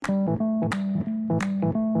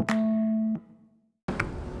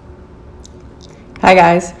Hi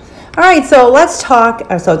guys. All right, so let's talk.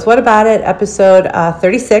 So it's What About It, episode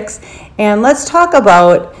 36, and let's talk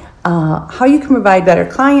about how you can provide better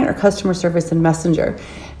client or customer service in Messenger.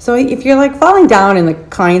 So if you're like falling down in the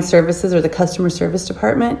client services or the customer service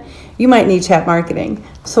department, you might need chat marketing.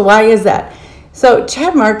 So why is that? So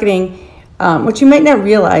chat marketing, what you might not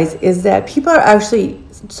realize is that people are actually,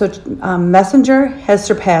 Messenger has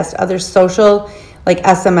surpassed other social like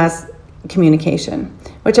SMS communication,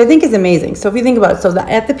 which I think is amazing. So if you think about it,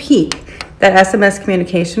 at the peak that SMS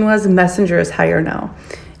communication was, Messenger is higher now.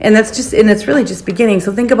 And it's really just beginning.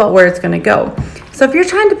 So think about where it's going to go. So if you're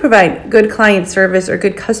trying to provide good client service or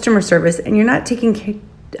good customer service and you're not taking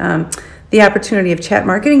the opportunity of chat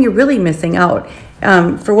marketing, you're really missing out.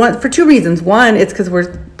 For two reasons. One, it's because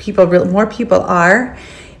more people are,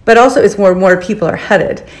 but also it's where more people are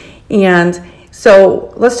headed. And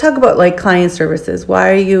so let's talk about like client services. Why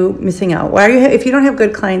are you missing out? If you don't have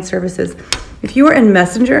good client services, if you were in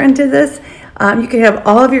Messenger and did this, you could have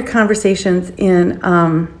all of your conversations in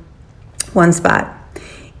one spot.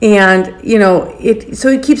 And,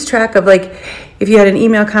 it keeps track of like, if you had an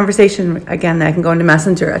email conversation, again, that can go into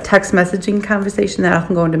Messenger, a text messaging conversation, that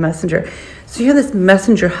can go into Messenger. So you have this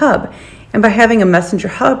Messenger hub. And by having a Messenger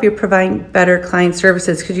hub, you're providing better client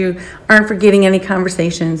services because you aren't forgetting any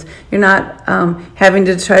conversations. You're not having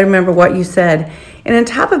to try to remember what you said. And on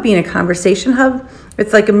top of being a conversation hub,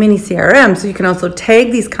 it's like a mini CRM. So you can also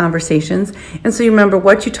tag these conversations. And so you remember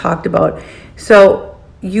what you talked about. So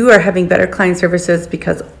you are having better client services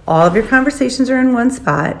because all of your conversations are in one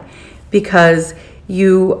spot, because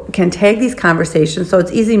you can tag these conversations. So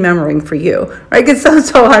it's easy remembering for you, right? It's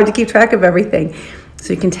so hard to keep track of everything.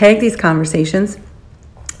 So you can tag these conversations.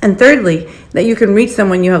 And thirdly, that you can reach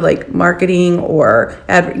someone you have like marketing or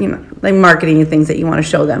like marketing and things that you want to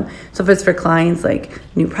show them. So if it's for clients, like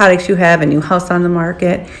new products you have, a new house on the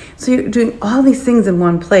market. So you're doing all these things in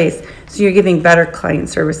one place. So you're giving better client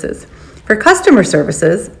services. For customer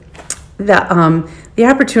services, the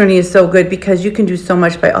opportunity is so good because you can do so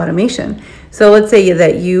much by automation. So let's say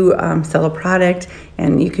that you sell a product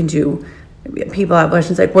and you can do, people have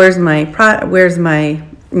questions like, where's my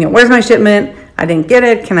shipment? I didn't get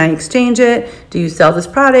it. Can I exchange it? Do you sell this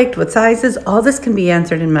product? What sizes? All this can be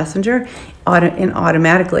answered in Messenger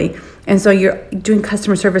automatically. And so you're doing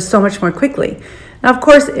customer service so much more quickly. Now, of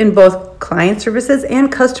course, in both client services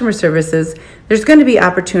and customer services, there's going to be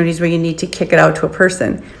opportunities where you need to kick it out to a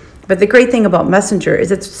person. But the great thing about Messenger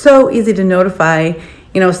is it's so easy to notify,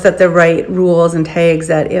 set the right rules and tags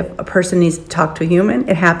that if a person needs to talk to a human,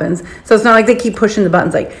 it happens. So it's not like they keep pushing the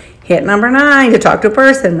buttons like, hit number 9 to talk to a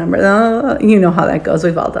person, you know how that goes.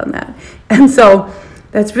 We've all done that. And so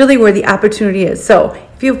that's really where the opportunity is. So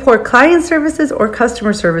if you have poor client services or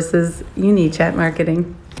customer services, you need chat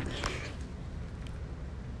marketing.